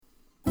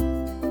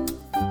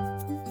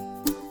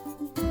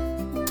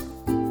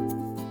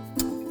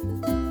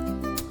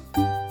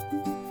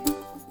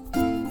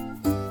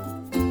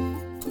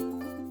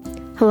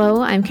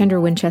Hello, I'm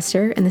Kendra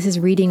Winchester, and this is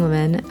Reading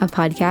Women, a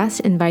podcast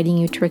inviting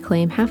you to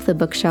reclaim half the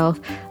bookshelf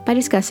by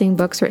discussing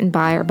books written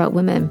by or about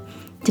women.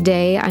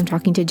 Today, I'm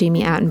talking to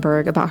Jami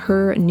Attenberg about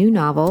her new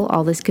novel,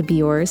 All This Could Be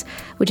Yours,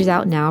 which is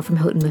out now from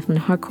Houghton Mifflin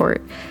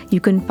Harcourt. You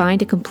can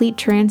find a complete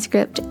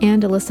transcript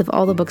and a list of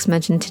all the books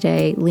mentioned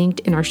today linked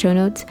in our show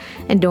notes,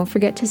 and don't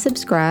forget to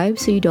subscribe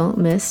so you don't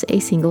miss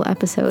a single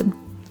episode.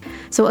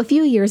 So a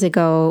few years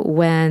ago,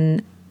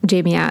 when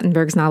Jami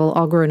Attenberg's novel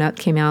All Grown Up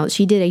came out,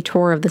 she did a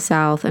tour of the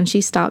South, and she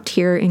stopped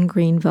here in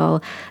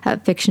Greenville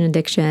at Fiction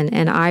Addiction,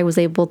 and I was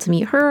able to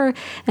meet her,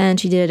 and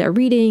she did a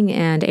reading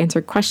and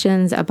answered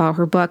questions about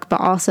her book, but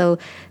also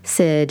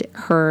Sid,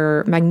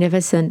 her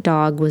magnificent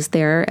dog, was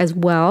there as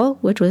well,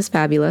 which was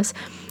fabulous.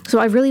 So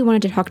I really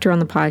wanted to talk to her on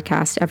the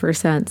podcast ever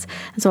since.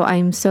 And so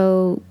I'm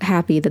so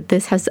happy that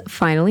this has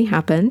finally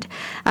happened.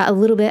 A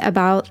little bit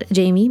about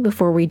Jami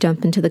before we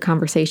jump into the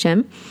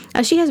conversation.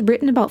 She has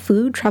written about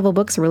food, travel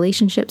books,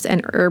 relationships,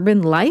 and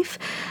urban life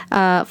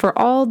for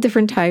all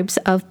different types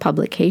of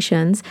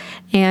publications.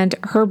 And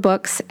her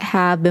books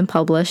have been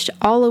published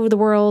all over the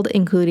world,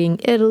 including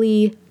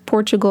Italy,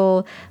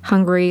 Portugal,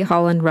 Hungary,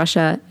 Holland,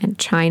 Russia, and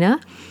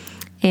China,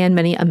 and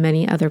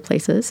many other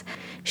places.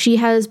 She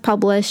has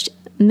published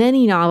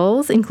many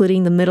novels,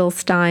 including The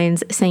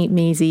Middlesteins, St.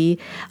 Maisie,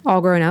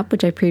 All Grown Up,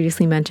 which I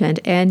previously mentioned,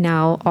 and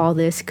now All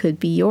This Could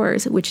Be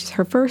Yours, which is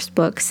her first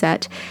book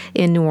set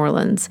in New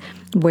Orleans,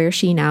 where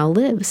she now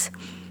lives.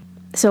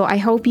 So I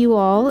hope you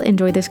all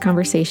enjoy this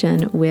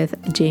conversation with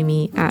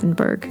Jami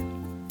Attenberg.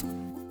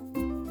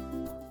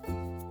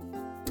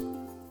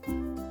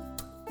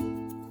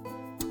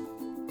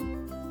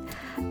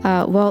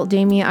 Well,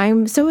 Jami,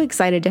 I'm so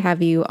excited to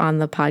have you on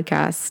the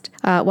podcast.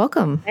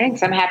 Welcome.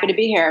 Thanks. I'm happy to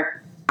be here.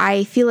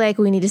 I feel like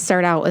we need to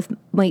start out with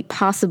might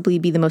possibly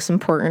be the most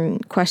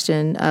important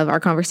question of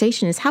our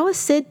conversation is, how is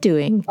Sid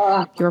doing?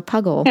 Your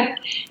puggle.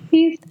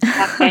 He's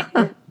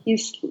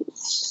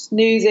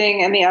snoozing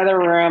in the other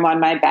room on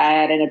my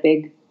bed in a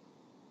big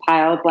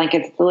pile of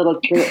blankets. It's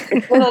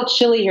a little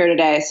chilly here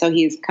today, so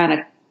he's kind of,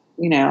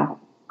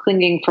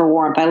 clinging for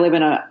warmth. I live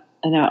in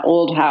an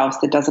old house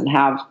that doesn't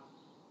have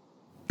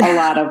a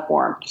lot of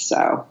warmth,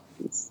 so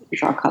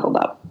he's all cuddled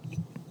up.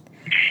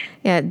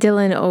 Yeah,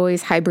 Dylan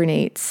always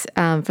hibernates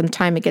from the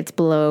time it gets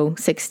below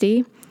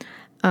 60.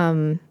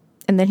 And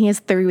then he has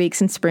 3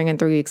 weeks in spring and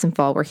 3 weeks in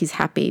fall where he's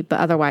happy. But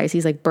otherwise,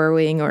 he's like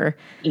burrowing or,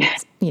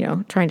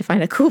 trying to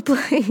find a cool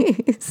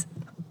place.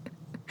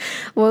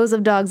 Woes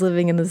of dogs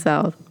living in the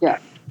South. Yeah.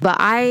 But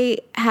I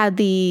had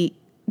the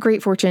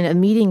great fortune of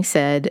meeting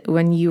Sid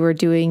when you were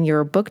doing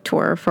your book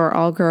tour for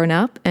All Grown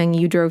Up. And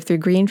you drove through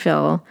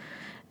Greenville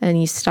and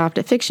you stopped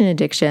at Fiction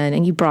Addiction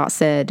and you brought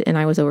Sid, and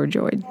I was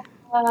overjoyed.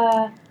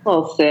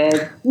 Little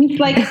Sid.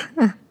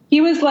 He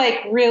was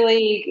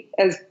really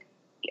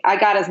I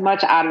got as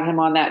much out of him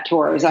on that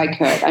tour as I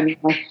could. I mean,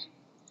 it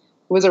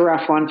was a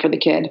rough one for the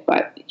kid,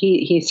 but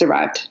he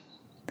survived.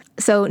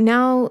 So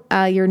now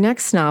your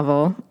next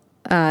novel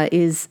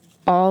is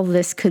All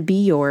This Could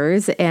Be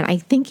Yours, and I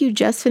think you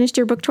just finished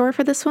your book tour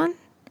for this one?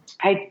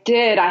 I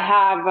did. I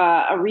have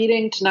a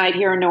reading tonight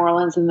here in New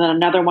Orleans and then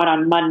another one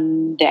on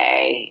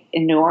Monday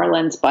in New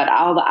Orleans, but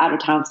all the out of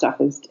town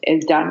stuff is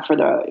done for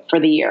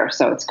the year.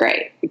 So it's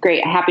great.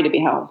 Happy to be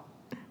home.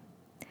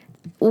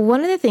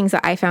 One of the things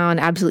that I found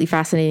absolutely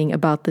fascinating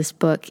about this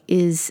book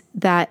is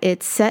that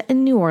it's set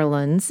in New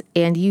Orleans,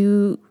 and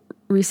you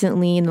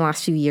recently in the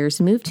last few years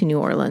moved to New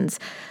Orleans.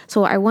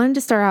 So I wanted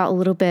to start out a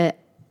little bit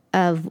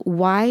of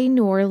why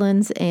New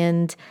Orleans,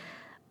 and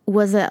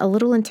was it a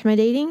little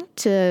intimidating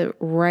to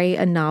write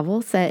a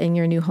novel set in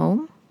your new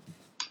home?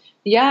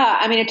 Yeah.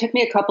 I mean, it took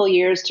me a couple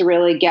years to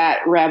really get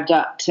revved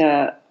up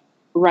to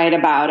write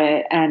about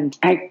it. And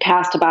I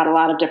cast about a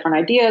lot of different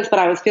ideas, but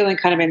I was feeling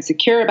kind of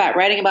insecure about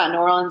writing about New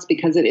Orleans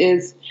because it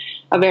is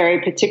a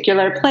very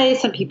particular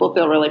place and people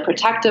feel really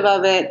protective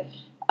of it.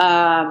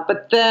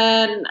 But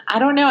then, I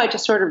don't know, I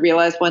just sort of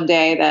realized one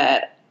day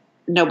that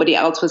nobody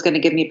else was going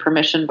to give me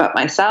permission but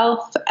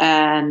myself.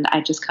 And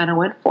I just kind of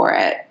went for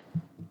it.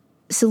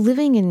 So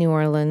living in New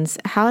Orleans,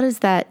 how does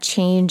that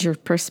change your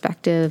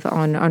perspective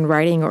on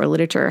writing or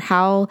literature?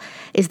 How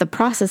is the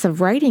process of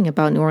writing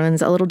about New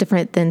Orleans a little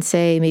different than,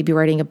 say, maybe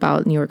writing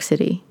about New York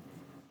City?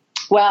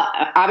 Well,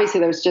 obviously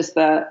there's just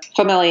the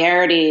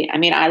familiarity. I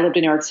mean, I lived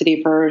in New York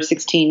City for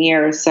 16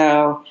 years,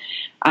 so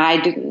I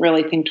didn't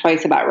really think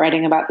twice about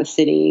writing about the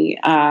city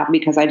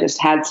because I just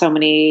had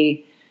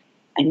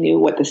I knew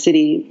what the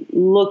city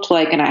looked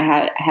like, and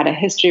I had a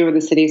history with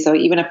the city. So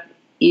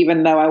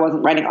even though I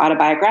wasn't writing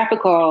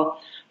autobiographical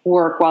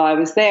work while I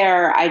was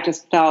there, I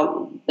just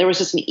felt there was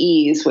just an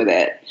ease with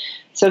it.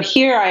 So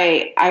here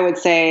I would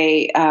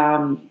say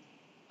I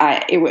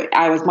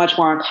was much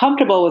more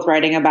uncomfortable with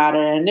writing about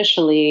it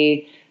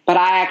initially, but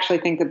I actually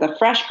think that the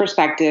fresh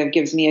perspective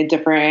gives me a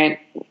different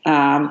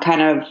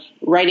kind of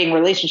writing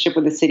relationship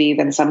with the city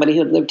than somebody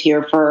who had lived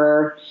here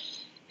for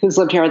who's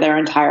lived here their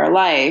entire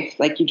life.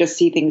 Like, you just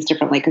see things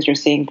differently because you're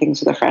seeing things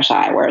with a fresh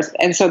eye.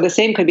 And so the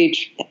same could be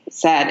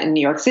said in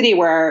New York City,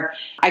 where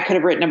I could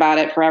have written about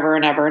it forever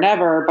and ever and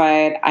ever,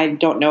 but I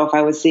don't know if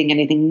I was seeing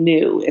anything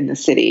new in the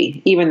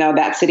city, even though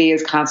that city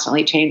is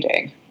constantly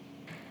changing.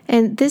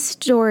 And this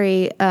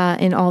story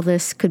in All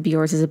This Could Be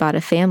Yours is about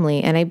a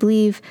family. And I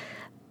believe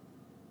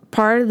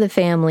part of the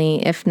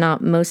family, if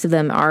not most of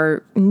them,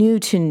 are new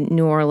to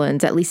New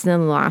Orleans, at least in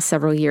the last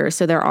several years.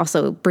 So they're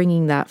also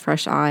bringing that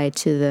fresh eye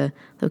to the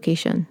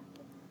location.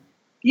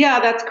 Yeah,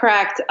 that's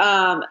correct.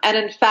 And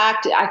in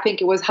fact, I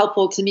think it was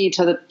helpful to me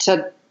to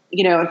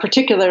in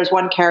particular, there's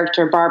one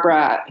character,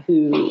 Barbara,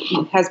 who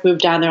has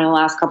moved down there in the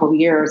last couple of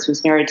years,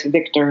 who's married to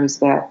Victor, who's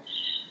the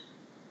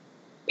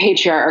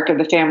patriarch of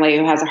the family,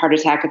 who has a heart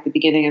attack at the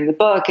beginning of the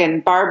book.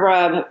 And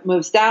Barbara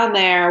moves down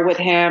there with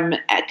him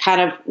kind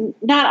of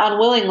not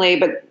unwillingly,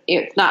 but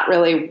it's not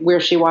really where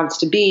she wants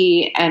to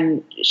be.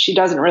 And she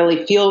doesn't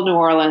really feel New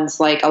Orleans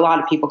like a lot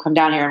of people come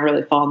down here and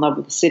really fall in love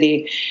with the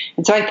city.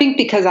 And so I think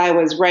because I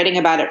was writing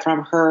about it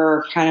from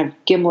her kind of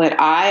gimlet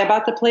eye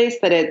about the place,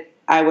 that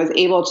I was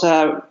able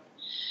to,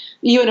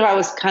 even if I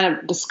was kind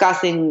of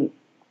discussing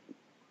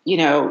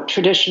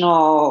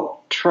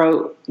traditional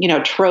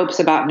tropes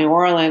about New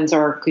Orleans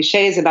or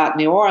cliches about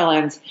New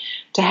Orleans,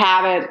 to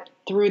have it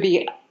through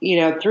the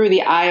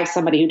eye of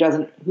somebody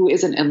who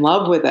isn't in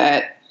love with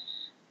it,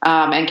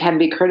 and can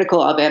be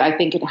critical of it. I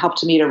think it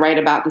helped me to write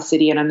about the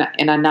city in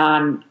a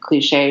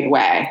non-cliched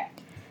way.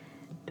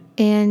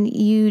 And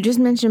you just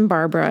mentioned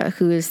Barbara,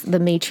 who is the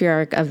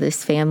matriarch of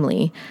this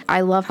family.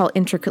 I love how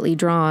intricately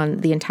drawn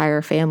the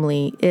entire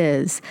family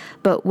is.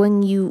 But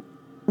when you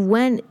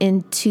went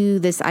into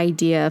this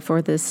idea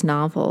for this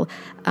novel,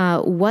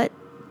 what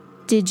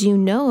did you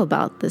know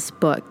about this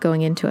book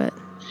going into it?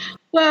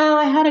 Well,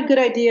 I had a good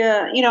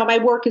idea. My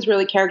work is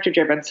really character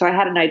driven, so I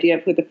had an idea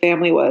of who the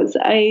family was.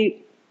 I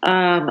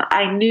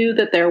knew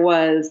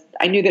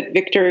that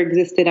Victor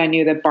existed. I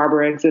knew that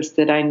Barbara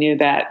existed. I knew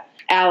that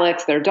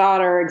Alex, their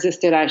daughter,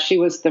 existed. She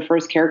was the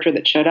first character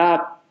that showed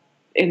up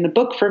in the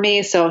book for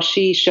me, so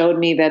she showed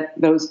me that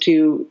those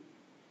two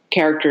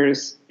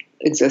characters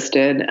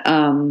existed.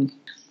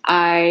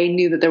 I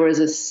knew that there was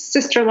a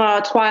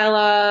sister-in-law,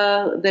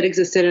 Twyla, that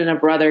existed, and a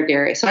brother,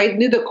 Gary. So I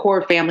knew the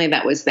core family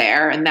that was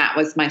there, and that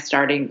was my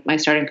starting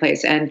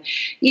place. And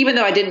even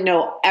though I didn't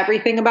know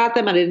everything about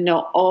them, I didn't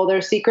know all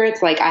their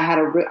secrets, like I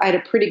had a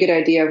pretty good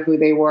idea of who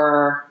they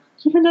were,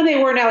 even though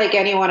they were not like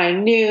anyone I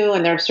knew,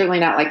 and they're certainly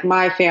not like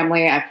my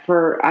family.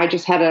 I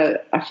just had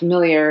a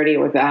familiarity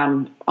with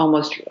them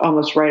almost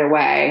right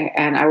away,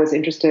 and I was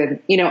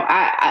interested.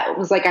 I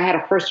was like I had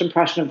a first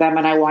impression of them,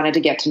 and I wanted to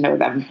get to know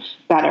them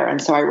better,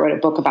 and so I wrote a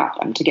book about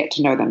them to get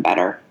to know them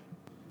better.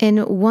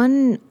 And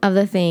one of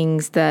the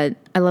things that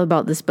I love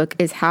about this book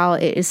is how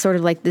it is sort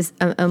of like this,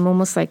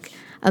 almost like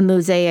a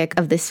mosaic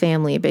of this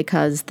family,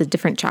 because the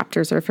different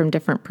chapters are from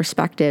different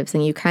perspectives,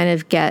 and you kind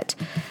of get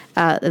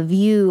a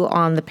view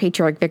on the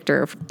patriarch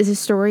Victor. It's a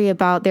story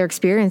about their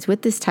experience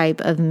with this type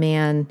of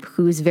man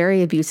who is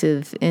very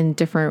abusive in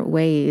different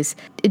ways.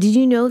 Did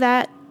you know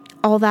that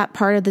all that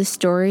part of the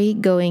story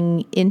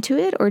going into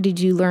it, or did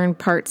you learn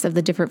parts of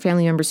the different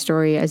family members'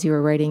 story as you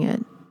were writing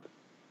it?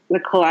 The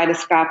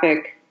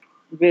kaleidoscopic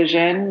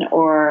vision,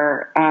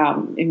 or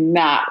in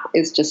that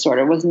is just sort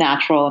of was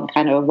natural and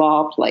kind of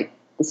evolved, like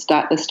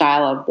the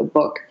style of the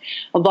book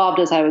evolved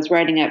as I was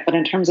writing it. But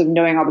in terms of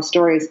knowing all the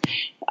stories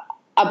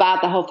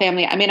about the whole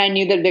family, I mean, I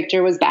knew that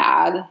Victor was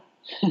bad.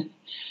 I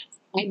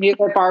knew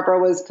that Barbara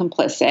was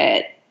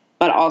complicit,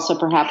 but also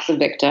perhaps a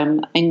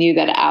victim. I knew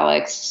that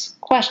Alex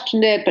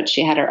questioned it, but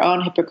she had her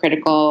own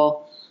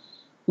hypocritical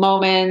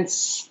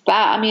moments.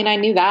 I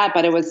knew that,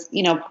 but it was,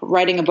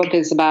 writing a book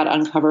is about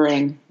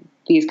uncovering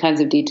these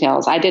kinds of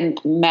details. I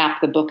didn't map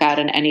the book out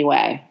in any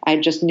way. I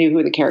just knew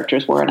who the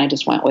characters were, and I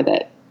just went with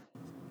it.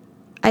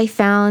 I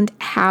found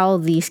how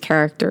these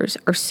characters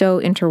are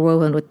so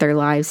interwoven with their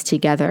lives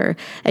together.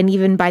 And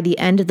even by the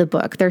end of the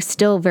book, they're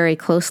still very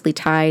closely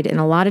tied in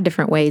a lot of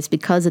different ways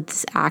because of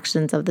the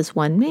actions of this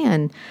one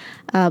man.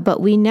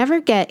 But we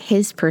never get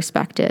his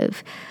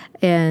perspective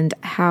and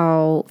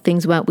how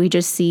things went. We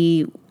just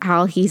see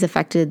how he's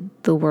affected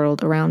the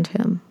world around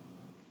him.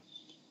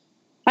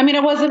 I mean,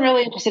 I wasn't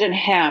really interested in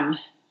him.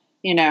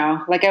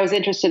 I was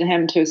interested in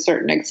him to a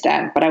certain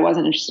extent, but I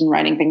wasn't interested in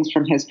writing things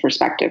from his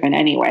perspective in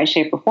any way,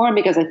 shape, or form,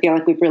 because I feel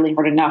like we've really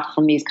heard enough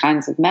from these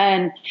kinds of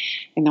men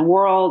in the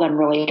world. I'm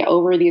really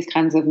over these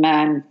kinds of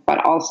men,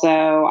 but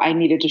also I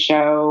needed to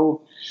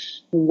show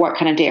what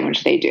kind of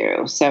damage they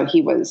do. So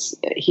he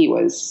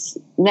was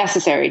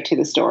necessary to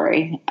the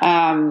story.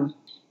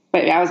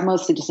 But I was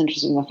mostly just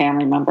interested in the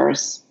family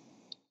members.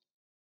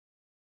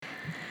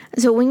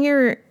 So when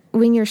you're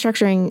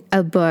structuring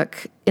a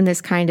book in this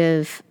kind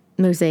of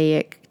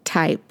mosaic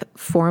type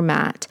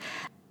format,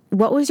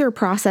 what was your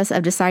process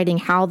of deciding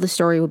how the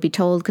story would be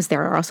told? Because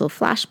there are also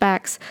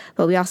flashbacks,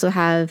 but we also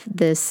have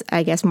this,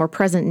 I guess, more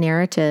present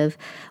narrative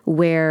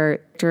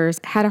where Victor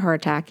had a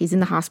heart attack, he's in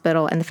the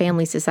hospital, and the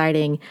family's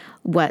deciding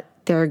what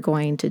they're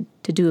going to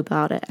do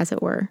about it, as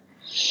it were.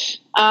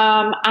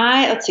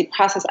 Let's see,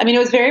 process. I mean, it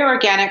was very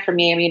organic for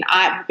me. I mean,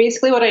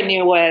 basically what I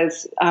knew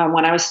was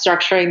when I was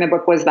structuring the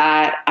book was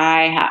that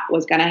I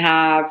was going to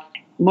have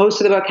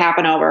most of the book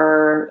happen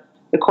over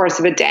the course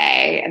of a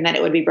day, and then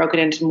it would be broken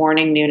into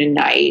morning, noon, and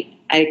night.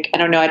 I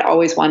don't know.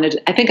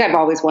 I think I've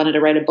always wanted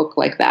to write a book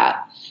like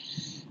that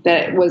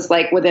was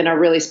like within a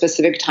really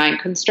specific time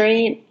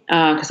constraint,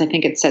 because I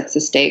think it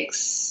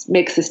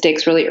makes the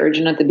stakes really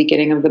urgent at the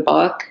beginning of the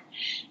book.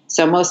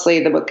 So mostly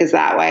the book is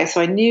that way.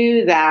 So I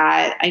knew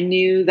that.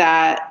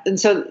 And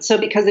so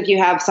because if you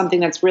have something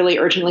that's really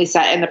urgently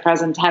set in the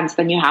present tense,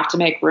 then you have to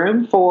make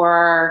room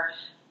for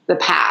the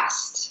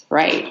past,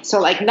 right? So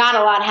like not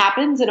a lot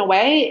happens in a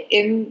way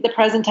in the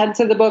present tense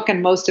of the book,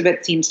 and most of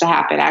it seems to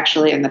happen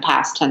actually in the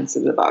past tense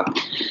of the book.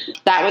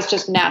 That was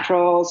just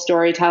natural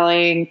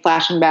storytelling,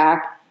 flashing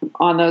back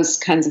on those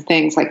kinds of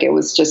things. Like it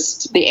was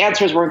just, the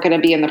answers weren't going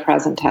to be in the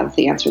present tense.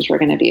 The answers were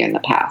going to be in the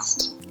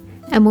past.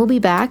 And we'll be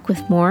back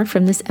with more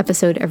from this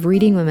episode of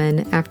Reading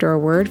Women after a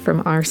word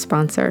from our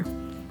sponsor.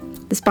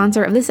 The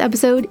sponsor of this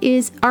episode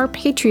is our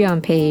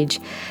Patreon page.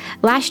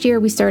 Last year,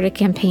 we started a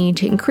campaign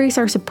to increase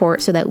our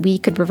support so that we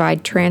could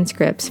provide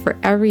transcripts for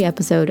every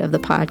episode of the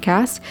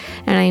podcast.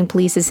 And I am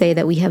pleased to say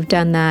that we have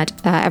done that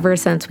ever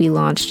since we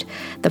launched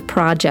the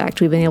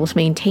project. We've been able to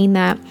maintain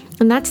that.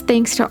 And that's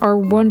thanks to our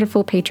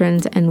wonderful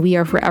patrons, and we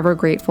are forever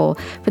grateful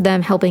for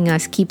them helping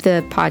us keep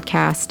the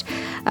podcast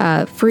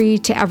free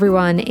to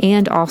everyone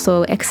and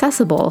also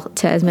accessible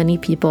to as many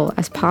people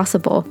as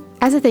possible.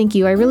 As a thank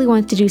you, I really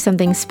wanted to do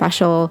something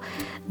special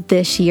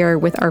this year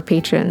with our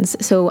patrons.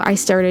 So I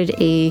started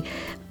a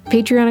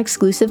Patreon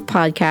exclusive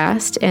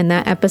podcast, and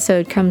that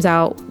episode comes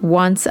out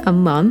once a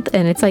month,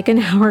 and it's like an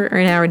hour or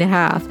an hour and a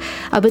half.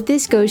 But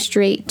this goes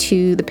straight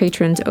to the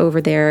patrons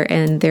over there,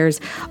 and there's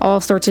all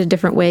sorts of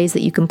different ways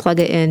that you can plug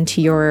it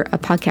into your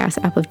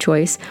podcast app of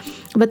choice.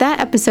 But that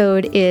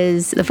episode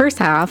is, the first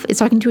half is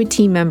talking to a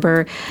team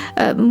member,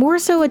 more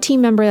so a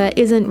team member that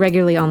isn't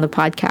regularly on the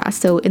podcast.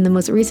 So in the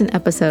most recent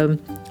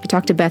episode, I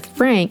talked to Beth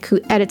Frank,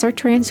 who edits our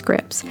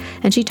transcripts,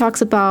 and she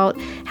talks about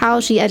how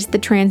she edits the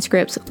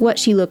transcripts, what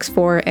she looks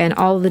for, and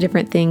all of the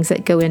different things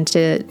that go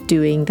into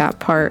doing that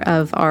part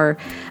of our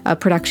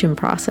production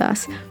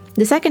process.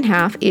 The second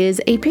half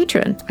is a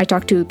patron. I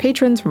talked to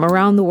patrons from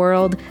around the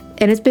world,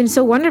 and it's been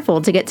so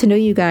wonderful to get to know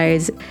you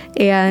guys.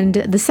 And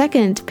the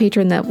second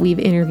patron that we've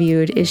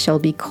interviewed is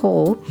Shelby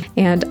Cole,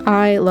 and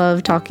I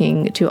love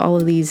talking to all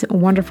of these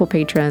wonderful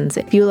patrons.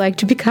 If you would like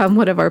to become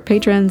one of our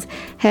patrons,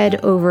 head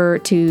over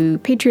to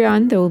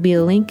Patreon. There will be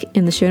a link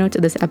in the show notes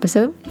of this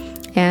episode.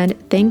 And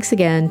thanks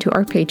again to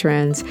our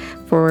patrons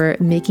for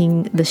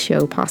making the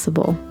show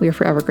possible. We are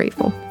forever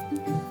grateful.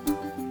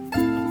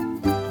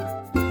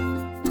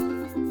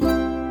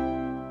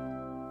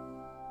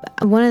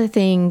 One of the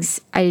things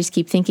I just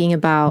keep thinking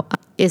about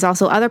is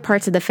also other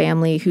parts of the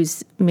family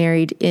who's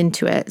married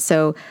into it.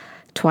 So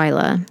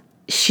Twyla,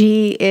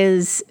 she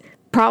is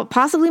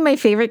possibly my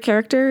favorite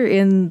character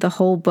in the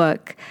whole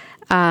book.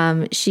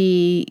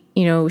 She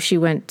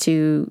went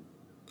to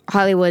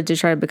Hollywood to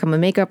try to become a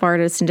makeup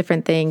artist and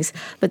different things.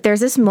 But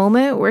there's this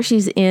moment where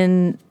she's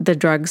in the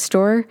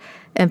drugstore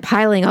and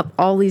piling up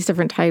all these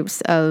different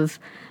types of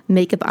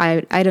makeup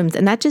items.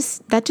 And that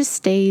just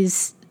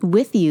stays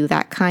with you,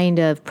 that kind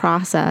of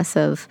process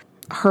of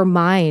her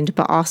mind,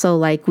 but also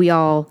like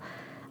I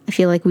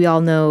feel like we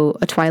all know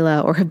a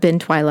Twyla or have been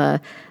Twyla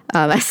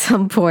at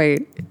some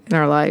point in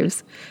our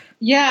lives.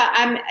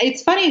 Yeah,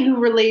 it's funny who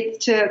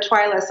relates to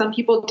Twyla. Some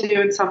people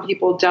do and some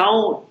people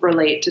don't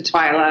relate to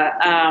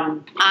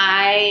Twyla.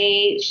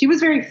 She was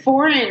very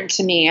foreign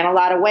to me in a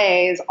lot of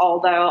ways,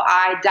 although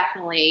I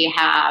definitely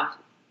have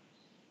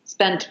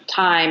spent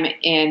time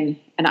in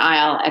an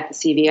aisle at the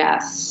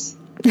CVS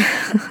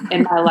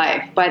in my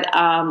life. But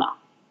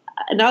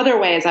in other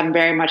ways, I'm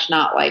very much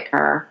not like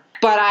her.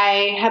 But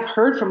I have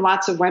heard from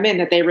lots of women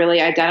that they really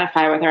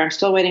identify with her. I'm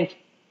still waiting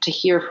to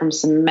hear from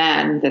some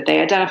men that they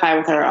identify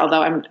with her,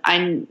 although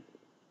I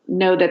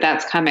know that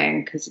that's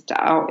coming because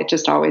it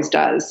just always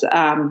does.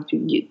 I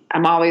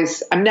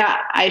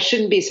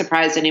shouldn't be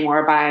surprised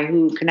anymore by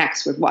who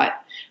connects with what.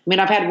 I mean,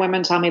 I've had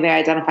women tell me they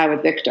identify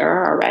with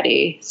Victor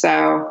already.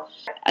 So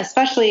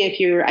especially if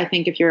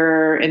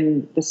you're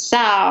in the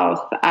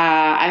South,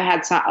 I've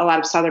had a lot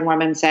of Southern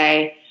women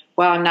say,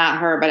 well, I'm not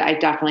her, but I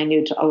definitely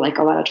knew like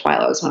a lot of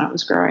Twylas when I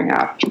was growing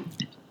up.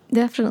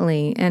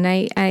 Definitely. And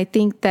I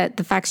think that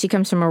the fact she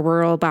comes from a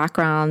rural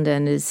background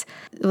and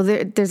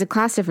there's a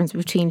class difference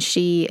between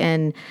she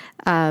and,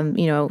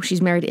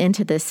 she's married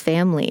into this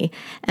family.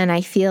 And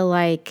I feel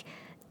like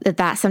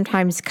that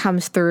sometimes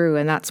comes through,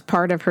 and that's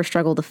part of her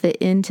struggle to fit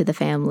into the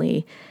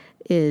family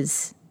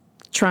is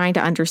trying to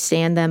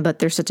understand them, but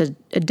there's such a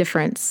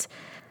difference.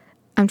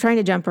 I'm trying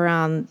to jump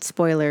around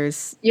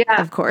spoilers,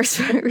 of course,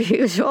 per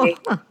usual.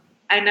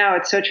 I know,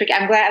 it's so tricky.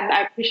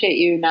 I appreciate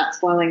you not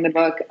spoiling the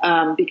book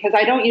because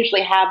I don't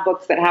usually have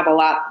books that have a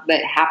lot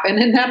that happen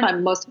in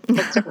them. Most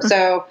books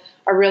are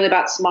really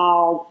about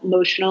small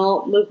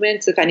emotional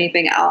movements, if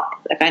anything.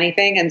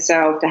 And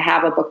so to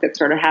have a book that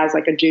sort of has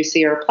like a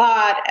juicier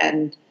plot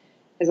and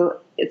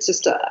it's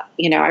just,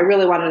 I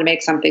really wanted to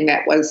make something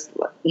that was,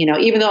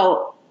 even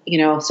though,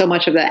 so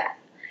much of the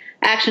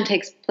action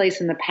takes place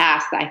in the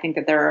past, I think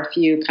that there are a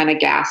few kind of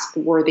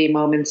gasp-worthy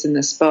moments in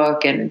this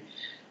book. And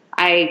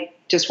I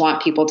just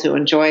want people to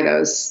enjoy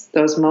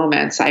those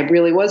moments. I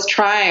really was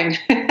trying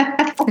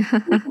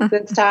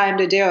this time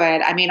to do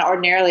it. I mean,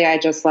 ordinarily I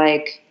just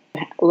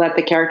let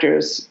the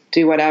characters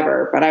do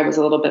whatever, but I was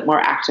a little bit more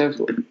active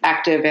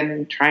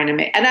in trying to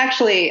make, and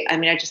actually, I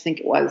mean, I just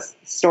think that's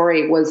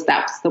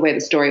the way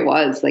the story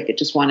was. Like, it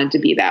just wanted to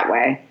be that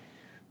way.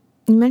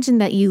 You mentioned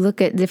that you look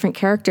at different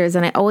characters,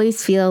 and I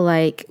always feel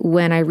like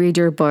when I read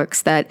your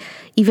books that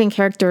even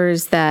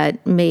characters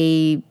that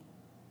may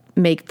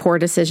make poor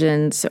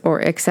decisions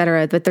or et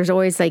cetera, but there's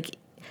always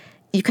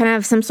you kind of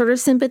have some sort of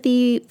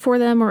sympathy for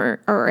them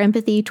or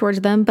empathy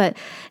towards them. But,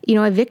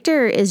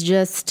 Victor is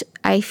just,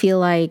 I feel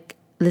like,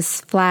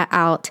 this flat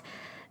out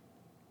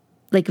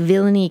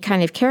villainy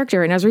kind of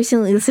character. And I was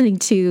recently listening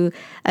to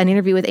an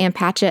interview with Ann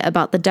Patchett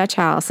about the Dutch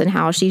House and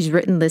how she's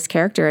written this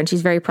character, and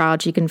she's very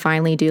proud she can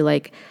finally do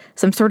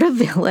some sort of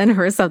villain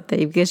or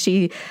something because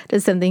she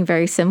does something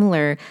very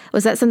similar.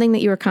 Was that something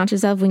that you were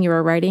conscious of when you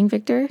were writing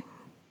Victor?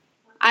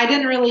 I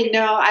didn't really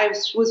know. I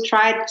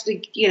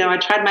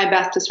tried my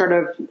best to sort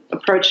of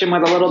approach him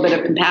with a little bit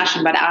of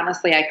compassion, but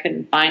honestly, I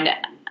couldn't find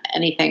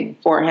anything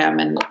for him.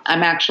 And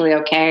I'm actually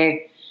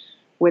okay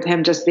with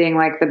him just being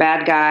the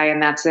bad guy and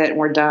that's it. And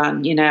we're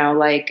done.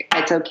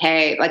 It's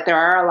okay. There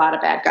are a lot of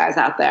bad guys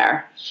out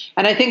there.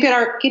 And I think that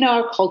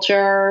our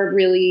culture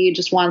really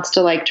just wants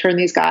to turn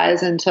these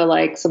guys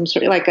into some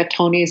sort of a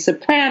Tony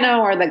Soprano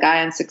or the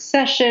guy in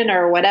Succession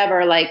or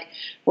whatever,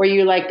 where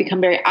you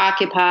become very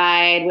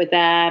occupied with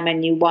them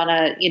and you want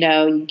to,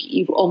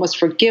 you almost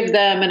forgive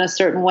them in a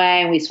certain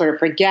way. And we sort of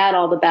forget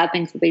all the bad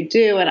things that they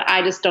do. And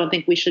I just don't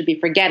think we should be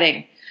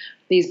forgetting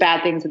these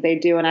bad things that they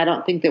do. And I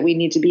don't think that we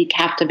need to be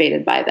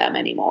captivated by them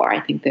anymore.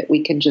 I think that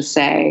we can just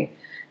say,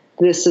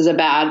 this is a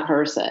bad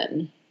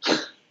person.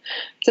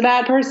 It's a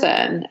bad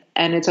person.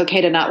 And it's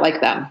okay to not like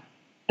them.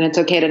 And it's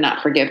okay to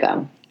not forgive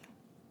them.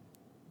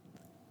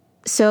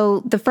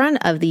 So the front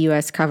of the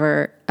U.S.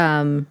 cover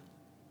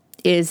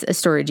is a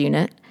storage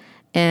unit.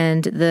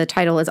 And the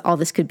title is All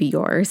This Could Be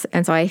Yours.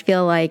 And so I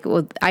feel I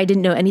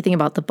didn't know anything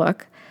about the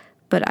book,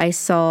 but I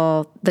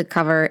saw the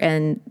cover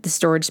and the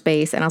storage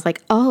space, and I was like,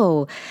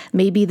 oh,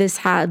 maybe this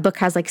book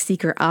has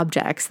secret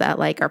objects that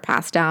are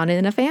passed down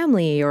in a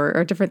family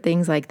or different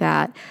things like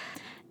that.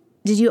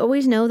 Did you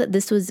always know that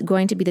this was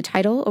going to be the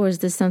title, or was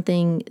this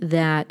something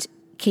that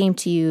came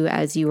to you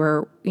as you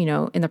were,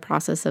 in the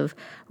process of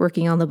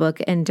working on the book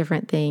and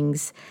different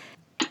things?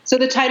 So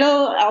the title,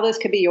 All This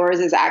Could Be Yours,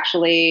 is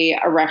actually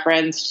a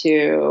reference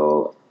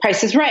to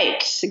Price is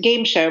Right,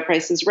 game show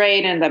Price is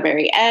Right, and the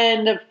very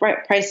end of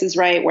Price is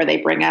Right, where they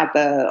bring out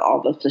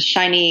all the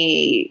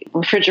shiny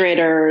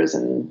refrigerators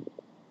and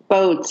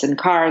boats and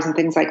cars and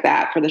things like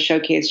that for the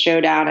showcase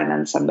showdown. And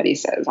then somebody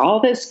says, all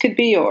this could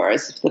be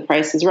yours if the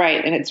price is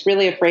right. And it's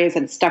really a phrase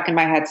that's stuck in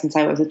my head since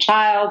I was a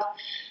child,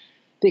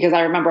 because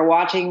I remember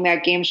watching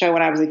that game show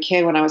when I was a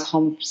kid, when I was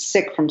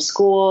homesick from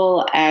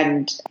school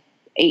and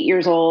 8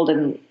 years old,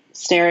 and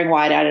staring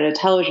wide-eyed at a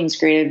television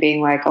screen and being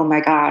like, oh my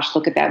gosh,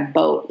 look at that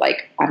boat.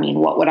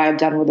 What would I have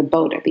done with a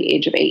boat at the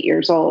age of 8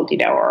 years old,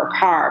 or a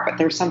car? But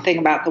there's something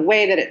about the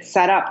way that it's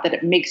set up that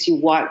it makes you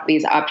want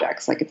these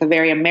objects. It's a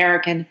very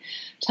American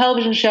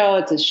television show.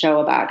 It's a show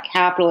about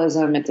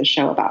capitalism. It's a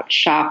show about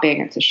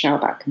shopping. It's a show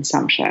about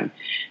consumption.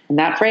 And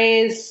that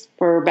phrase,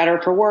 for better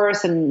or for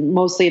worse, and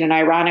mostly in an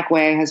ironic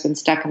way, has been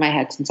stuck in my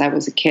head since I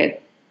was a kid.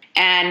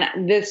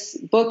 And this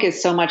book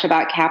is so much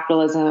about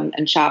capitalism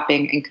and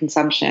shopping and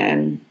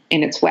consumption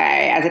in its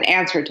way, as an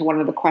answer to one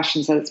of the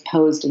questions that is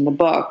posed in the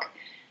book,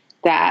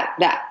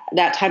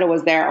 that title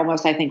was there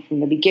almost, I think, from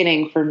the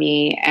beginning for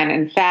me. And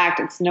in fact,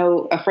 it's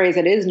a phrase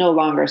that is no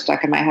longer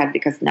stuck in my head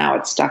because now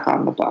it's stuck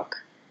on the book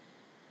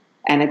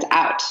and it's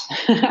out.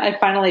 I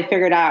finally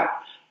figured out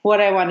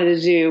what I wanted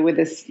to do with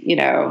this,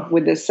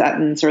 with this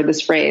sentence or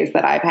this phrase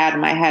that I've had in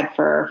my head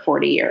for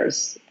 40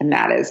 years. And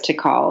that is to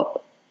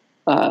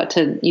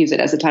use it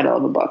as a title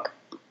of a book.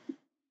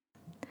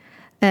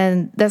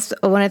 And that's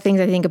one of the things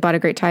I think about a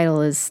great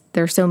title is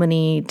there's so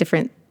many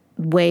different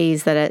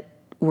ways that it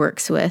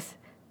works with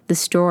the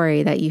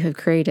story that you have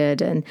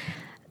created. And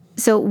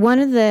so one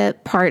of the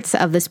parts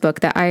of this book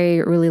that I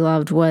really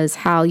loved was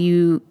how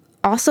you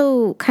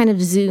also kind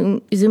of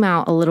zoom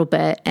out a little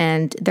bit,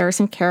 and there are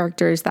some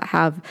characters that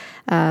have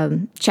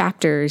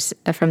chapters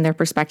from their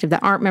perspective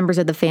that aren't members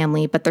of the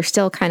family, but they're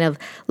still kind of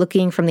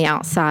looking from the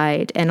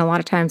outside. And a lot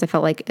of times I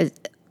felt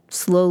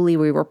slowly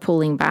we were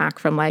pulling back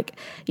from the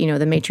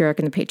matriarch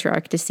and the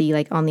patriarch to see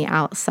on the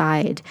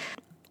outside.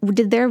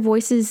 Did their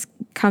voices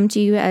come to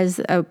you as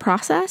a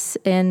process?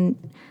 And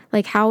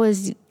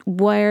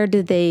where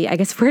did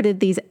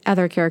these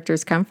other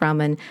characters come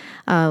from? And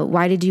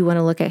why did you want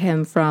to look at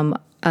him from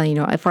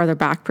a farther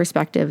back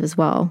perspective as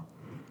well,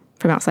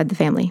 from outside the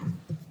family?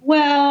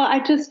 Well, I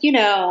just,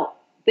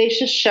 they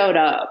just showed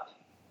up,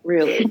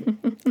 really.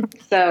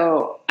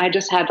 So I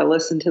just had to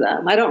listen to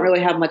them. I don't really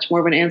have much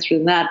more of an answer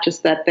than that,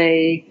 just that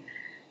they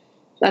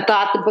I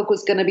thought the book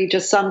was going to be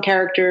just some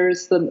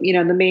characters, the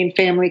main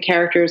family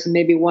characters and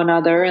maybe one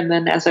other. And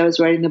then as I was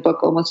writing the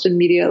book, almost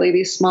immediately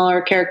these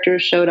smaller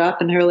characters showed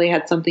up and really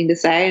had something to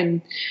say.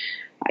 And,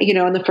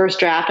 in the first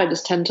draft, I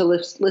just tend to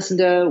listen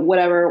to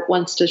whatever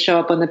wants to show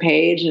up on the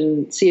page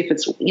and see if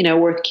it's,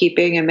 worth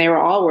keeping. And they were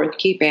all worth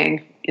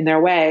keeping in their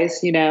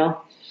ways,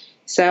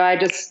 So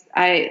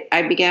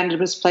I began to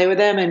just play with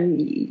them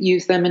and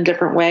use them in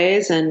different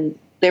ways. And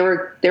they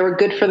were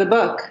good for the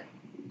book.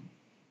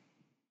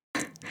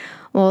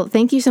 Well,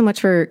 thank you so much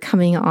for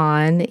coming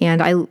on.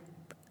 And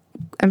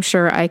I'm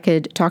sure I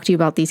could talk to you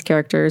about these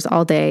characters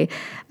all day.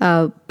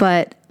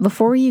 But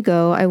before you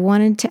go, I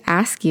wanted to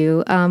ask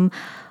you,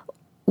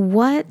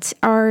 what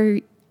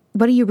are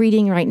you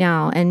reading right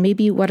now? And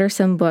maybe what are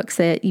some books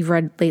that you've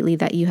read lately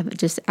that you have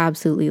just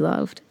absolutely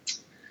loved?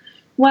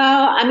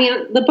 Well, I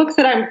mean, the books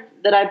that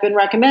I've been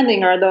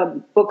recommending are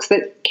the books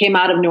that came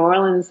out of New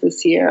Orleans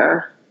this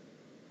year.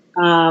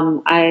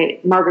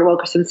 Margaret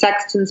Wilkerson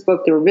Sexton's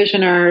book, The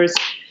Revisioners,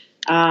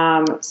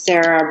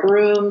 Sarah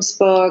Broom's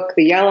book,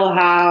 The Yellow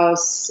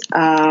House,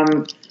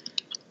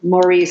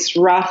 Maurice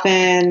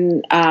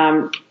Ruffin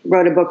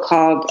wrote a book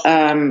called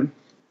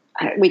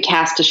We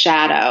Cast a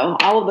Shadow.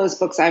 All of those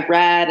books I've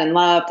read and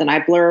loved, and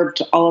I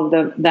blurbed all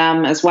of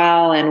them as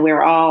well. And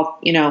we're all,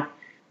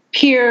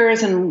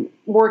 peers and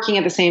working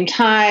at the same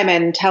time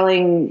and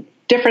telling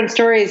different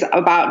stories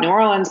about New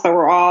Orleans, but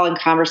we're all in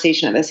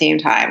conversation at the same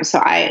time. So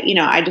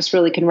I just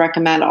really can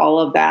recommend all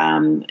of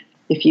them.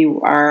 If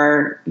you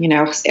are,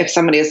 if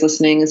somebody is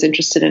listening is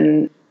interested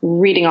in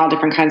reading all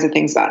different kinds of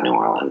things about New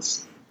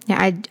Orleans.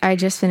 Yeah, I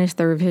just finished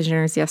The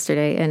Revisioners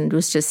yesterday and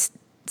was just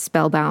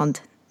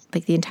spellbound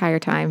like the entire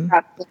time.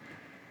 That's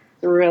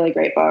a really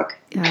great book.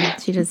 Yeah,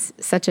 she does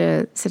such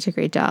a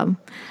great job.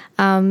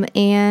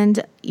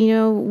 And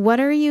what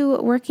are you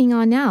working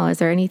on now? Is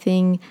there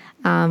anything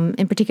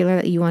in particular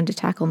that you wanted to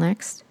tackle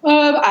next?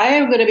 I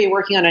am going to be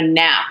working on a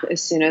nap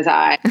as soon as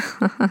I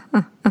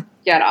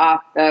get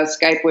off the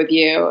Skype with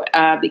you,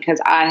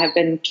 because I have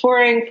been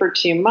touring for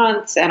 2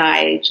 months and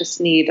I just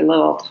need a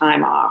little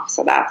time off.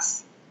 So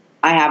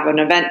I have an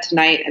event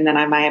tonight, and then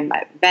I might have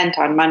my event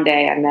on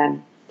Monday, and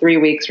then 3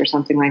 weeks or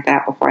something like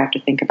that before I have to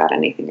think about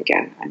anything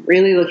again. I'm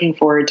really looking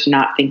forward to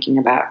not thinking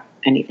about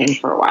anything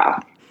for a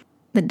while.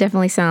 That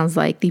definitely sounds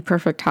like the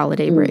perfect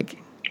holiday break.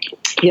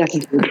 Yes.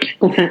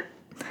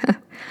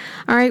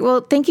 All right.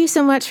 Well, thank you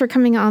so much for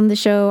coming on the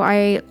show.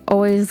 I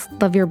always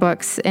love your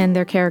books and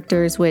their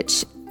characters,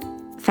 which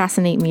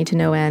fascinate me to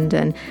no end.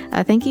 And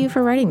thank you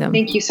for writing them.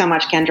 Thank you so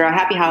much, Kendra.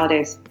 Happy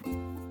holidays.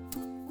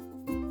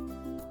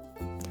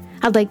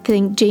 I'd like to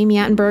thank Jami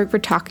Attenberg for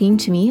talking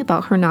to me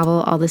about her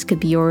novel, All This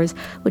Could Be Yours,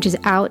 which is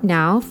out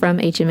now from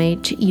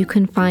HMH. You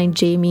can find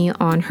Jami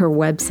on her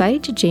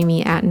website,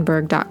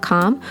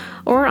 jamiattenberg.com,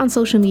 or on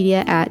social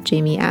media at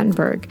Jami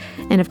Attenberg.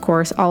 And of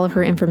course, all of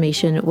her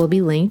information will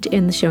be linked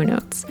in the show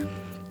notes.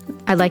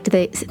 I'd like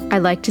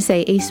to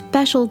say a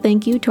special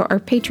thank you to our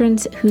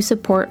patrons whose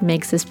support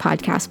makes this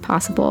podcast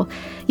possible.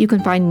 You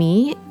can find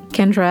me,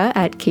 Kendra,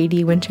 at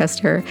KD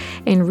Winchester,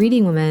 and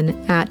Reading Women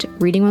at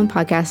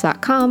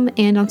readingwomenpodcast.com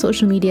and on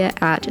social media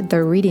at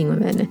The Reading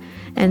Women.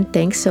 And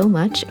thanks so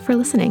much for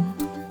listening.